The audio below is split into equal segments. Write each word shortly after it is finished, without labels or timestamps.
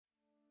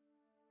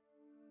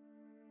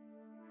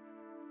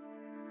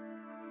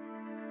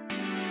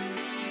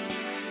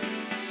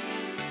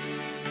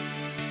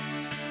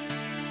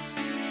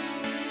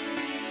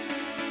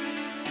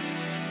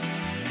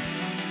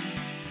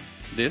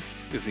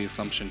This is the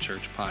Assumption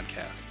Church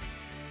podcast.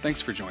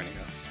 Thanks for joining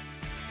us.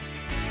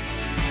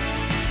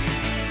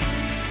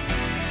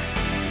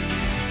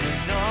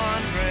 The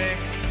dawn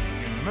breaks,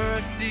 your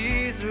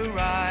mercies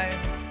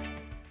arise.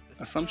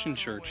 Assumption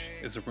Church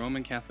is a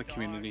Roman Catholic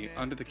community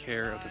under the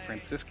care of the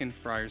Franciscan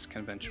Friars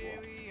Conventual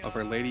of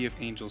Our Lady of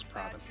Angels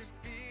Province.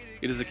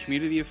 It is a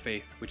community of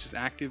faith which is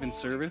active in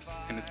service,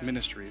 and its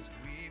ministries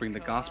bring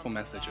the gospel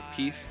message of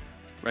peace,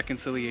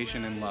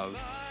 reconciliation, and love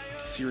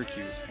to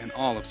Syracuse and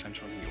all of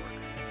central New York.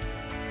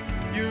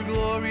 Your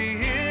glory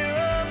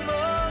here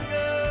among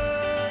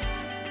us,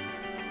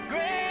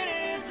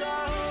 great is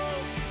our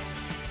hope.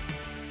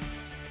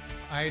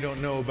 I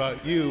don't know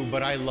about you,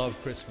 but I love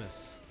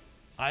Christmas.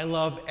 I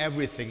love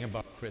everything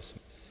about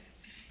Christmas.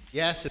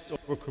 Yes, it's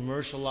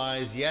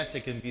over-commercialized. Yes,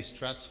 it can be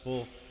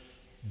stressful,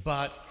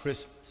 but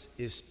Christmas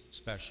is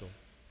special.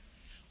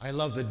 I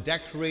love the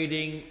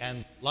decorating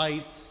and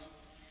lights.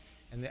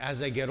 And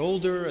as I get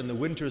older and the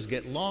winters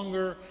get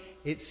longer,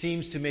 it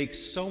seems to make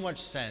so much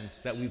sense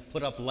that we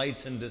put up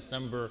lights in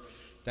December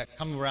that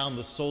come around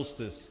the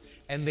solstice,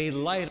 and they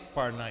light up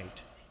our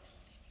night.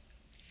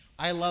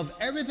 I love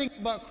everything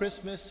about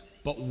Christmas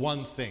but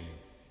one thing: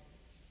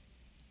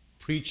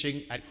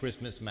 preaching at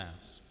Christmas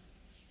Mass.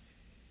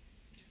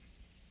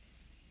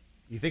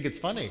 You think it's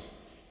funny?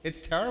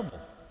 It's terrible.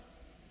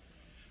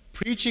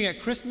 Preaching at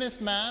Christmas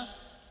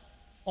Mass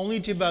only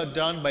to be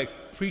done by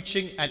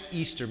preaching at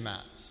Easter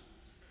Mass.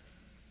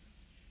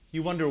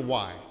 You wonder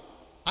why.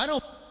 I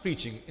don't like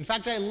preaching. In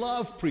fact, I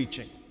love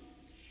preaching.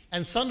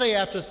 And Sunday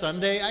after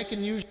Sunday, I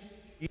can usually,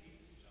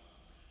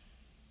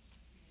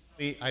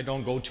 I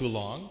don't go too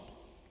long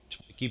to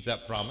keep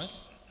that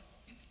promise.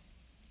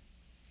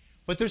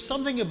 But there's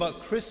something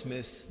about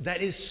Christmas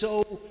that is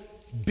so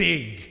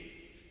big.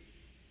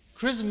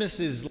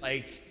 Christmas is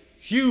like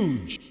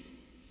huge.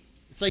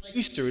 It's like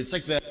Easter. It's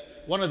like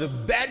one of the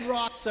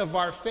bedrocks of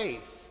our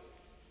faith.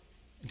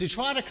 To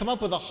try to come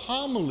up with a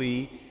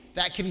homily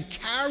that can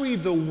carry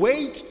the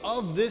weight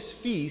of this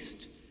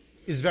feast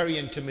is very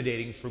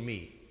intimidating for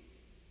me.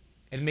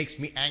 It makes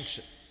me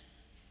anxious.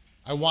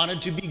 I want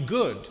it to be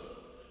good.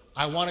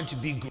 I want it to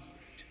be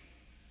great.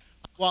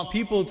 I want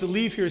people to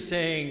leave here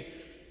saying,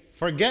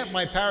 forget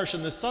my parish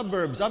in the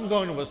suburbs, I'm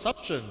going to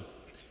Assumption.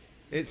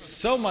 It's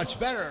so much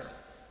better.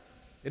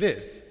 It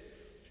is.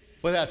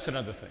 But that's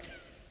another thing.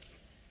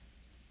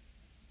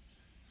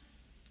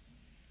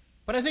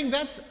 But I think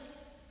that's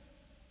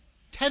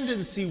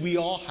tendency we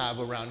all have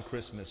around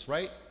Christmas,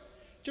 right?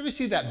 Did you ever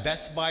see that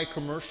Best Buy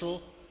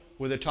commercial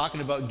where they're talking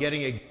about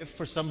getting a gift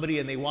for somebody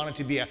and they want it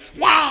to be a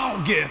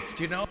wow gift,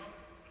 you know?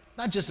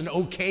 Not just an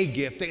okay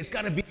gift, it's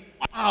got to be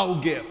a wow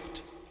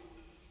gift.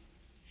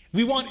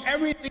 We want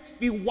everything to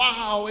be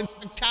wow and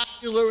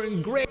spectacular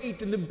and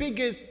great and the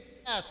biggest,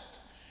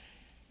 best.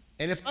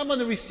 And if I'm on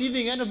the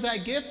receiving end of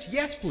that gift,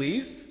 yes,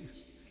 please.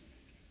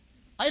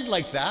 I'd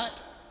like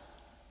that.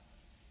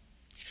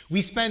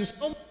 We spend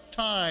so much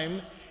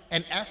time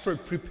and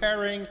effort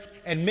preparing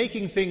and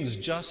making things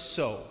just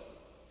so.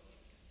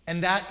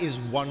 And that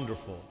is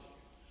wonderful.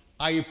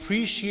 I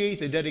appreciate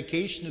the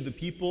dedication of the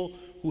people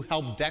who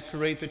help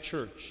decorate the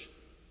church.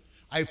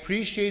 I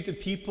appreciate the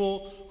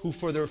people who,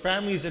 for their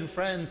families and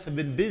friends, have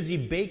been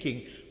busy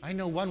baking. I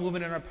know one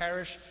woman in our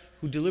parish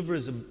who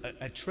delivers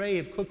a tray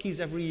of cookies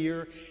every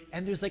year,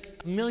 and there's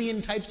like 1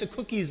 million types of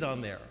cookies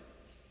on there.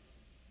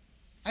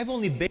 I've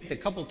only baked a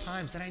couple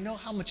times, and I know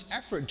how much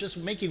effort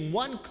just making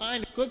one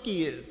kind of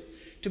cookie is.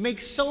 To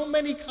make so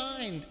many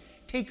kind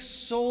takes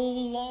so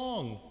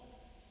long.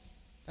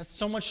 That's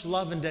so much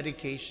love and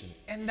dedication.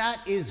 And that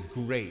is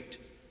great.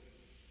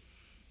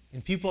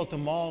 And people at the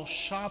mall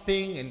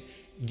shopping and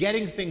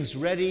getting things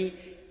ready,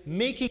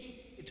 making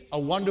it a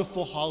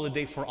wonderful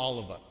holiday for all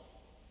of us.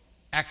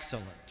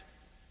 Excellent.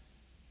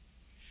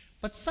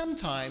 But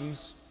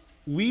sometimes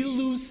we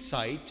lose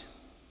sight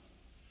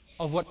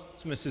of what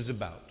Christmas is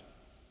about.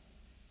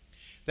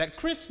 That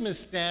Christmas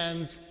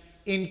stands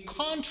in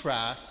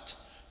contrast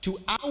to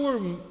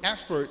our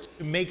effort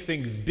to make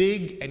things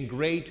big and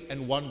great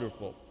and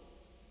wonderful.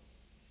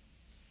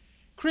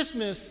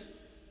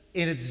 Christmas,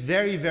 in its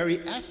very,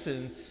 very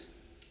essence,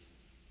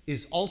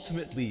 is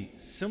ultimately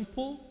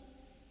simple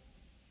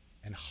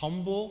and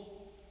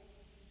humble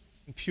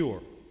and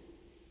pure.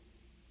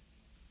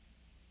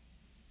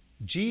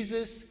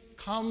 Jesus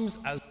comes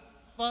as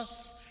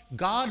us,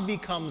 God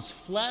becomes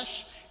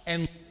flesh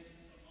and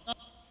as a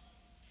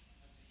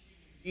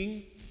human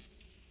being,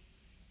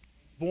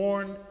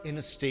 born in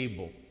a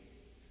stable.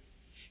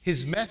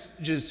 His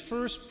message is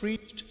first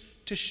preached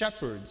to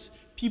shepherds,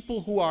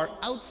 people who are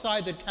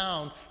outside the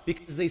town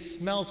because they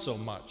smell so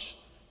much.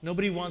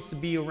 Nobody wants to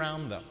be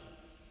around them.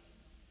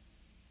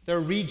 They're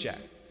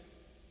rejects.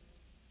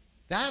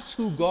 That's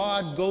who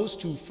God goes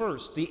to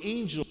first. The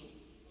angel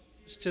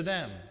goes to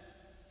them.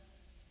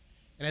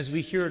 And as we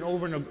hear it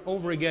over and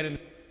over again in the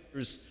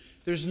scriptures,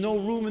 there's no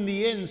room in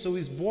the inn, so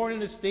he's born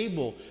in a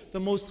stable, the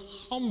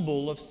most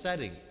humble of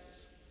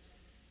settings.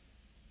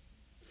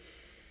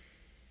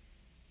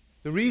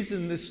 The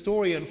reason this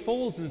story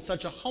unfolds in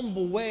such a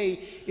humble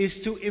way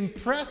is to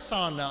impress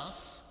on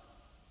us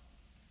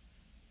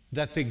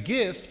that the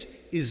gift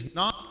is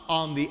not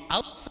on the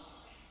outside,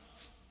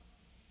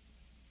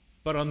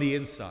 but on the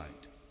inside.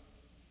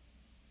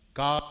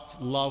 God's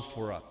love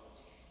for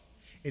us.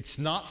 It's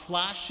not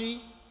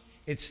flashy,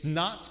 it's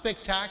not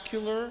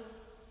spectacular,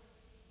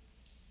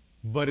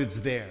 but it's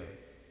there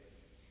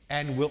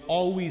and will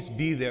always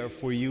be there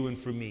for you and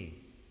for me.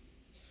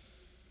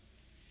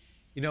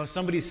 You know,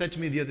 somebody said to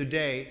me the other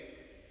day,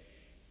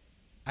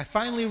 I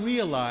finally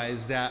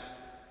realized that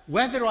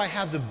whether I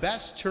have the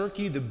best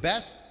turkey,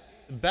 the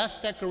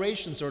best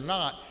decorations or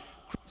not,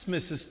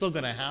 Christmas is still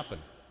going to happen.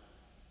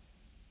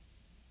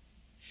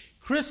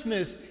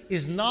 Christmas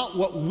is not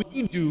what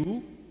we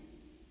do,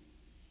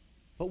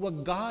 but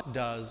what God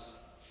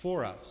does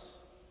for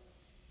us.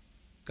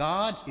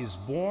 God is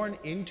born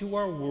into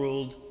our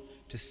world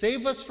to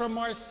save us from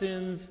our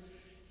sins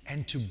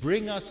and to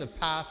bring us a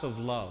path of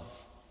love.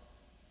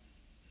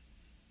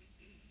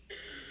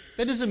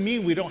 That doesn't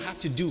mean we don't have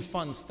to do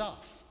fun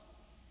stuff.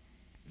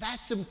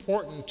 That's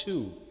important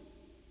too.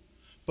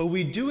 But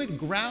we do it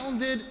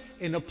grounded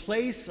in a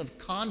place of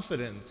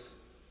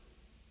confidence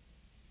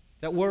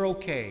that we're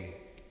okay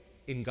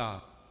in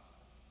God.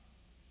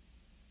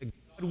 That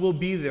God will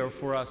be there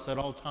for us at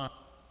all times.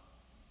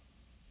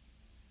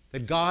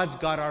 That God's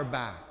got our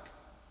back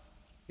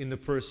in the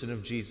person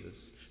of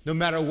Jesus. No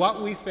matter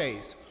what we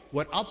face,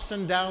 what ups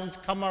and downs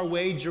come our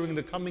way during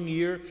the coming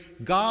year,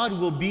 God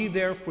will be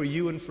there for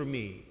you and for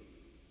me.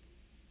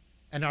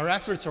 And our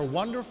efforts are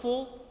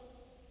wonderful,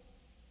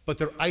 but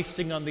they're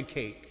icing on the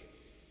cake.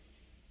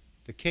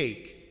 The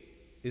cake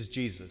is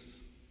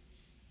Jesus.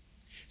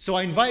 So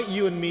I invite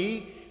you and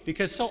me,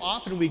 because so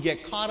often we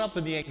get caught up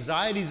in the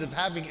anxieties of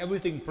having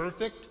everything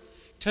perfect,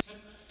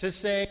 to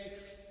say,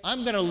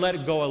 I'm going to let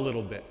it go a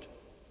little bit.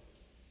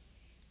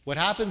 What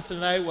happens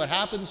tonight, what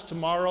happens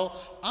tomorrow,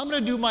 I'm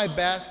going to do my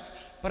best,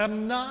 but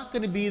I'm not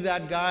going to be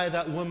that guy,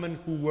 that woman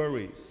who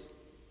worries.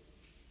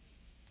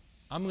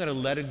 I'm going to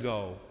let it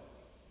go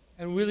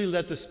and really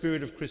let the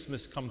spirit of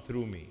Christmas come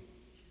through me.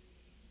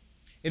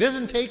 It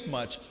doesn't take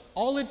much.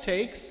 All it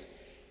takes,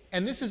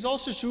 and this is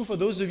also true for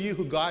those of you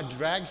who got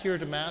dragged here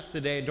to Mass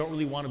today and don't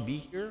really want to be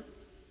here,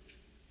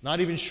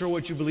 not even sure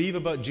what you believe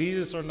about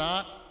Jesus or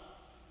not.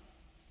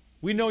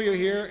 We know you're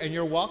here and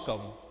you're welcome.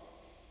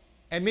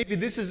 And maybe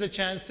this is a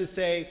chance to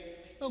say,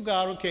 oh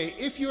God, okay,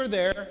 if you're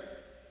there, give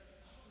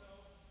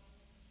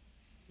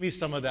me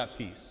some of that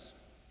peace.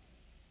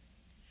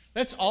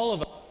 Let's all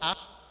of us ask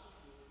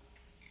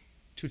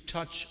to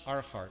touch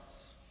our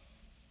hearts.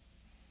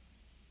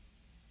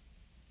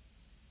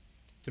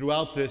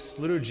 Throughout this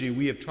liturgy,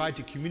 we have tried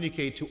to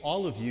communicate to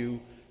all of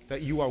you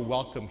that you are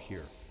welcome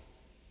here.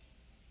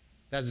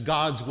 That's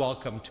God's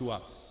welcome to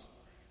us.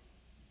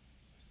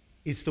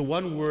 It's the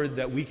one word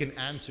that we can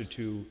answer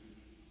to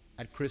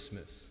at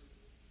Christmas.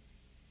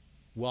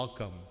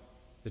 Welcome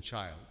the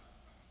child.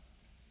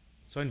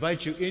 So I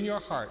invite you in your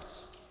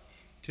hearts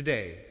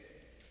today,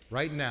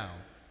 right now,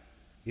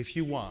 if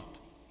you want,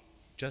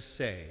 just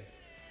say,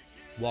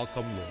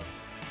 welcome, Lord.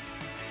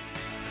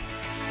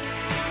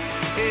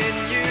 In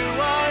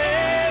you our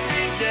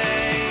every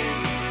day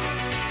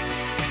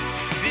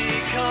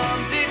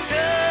becomes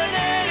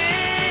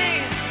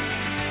eternity.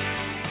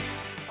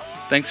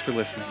 Thanks for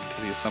listening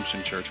to the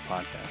Assumption Church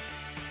podcast.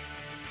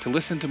 To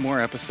listen to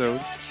more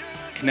episodes,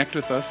 connect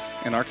with us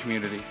in our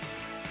community,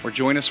 or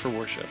join us for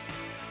worship,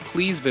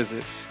 please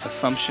visit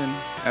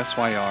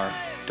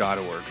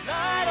AssumptionSYR.org.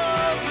 Light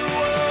of the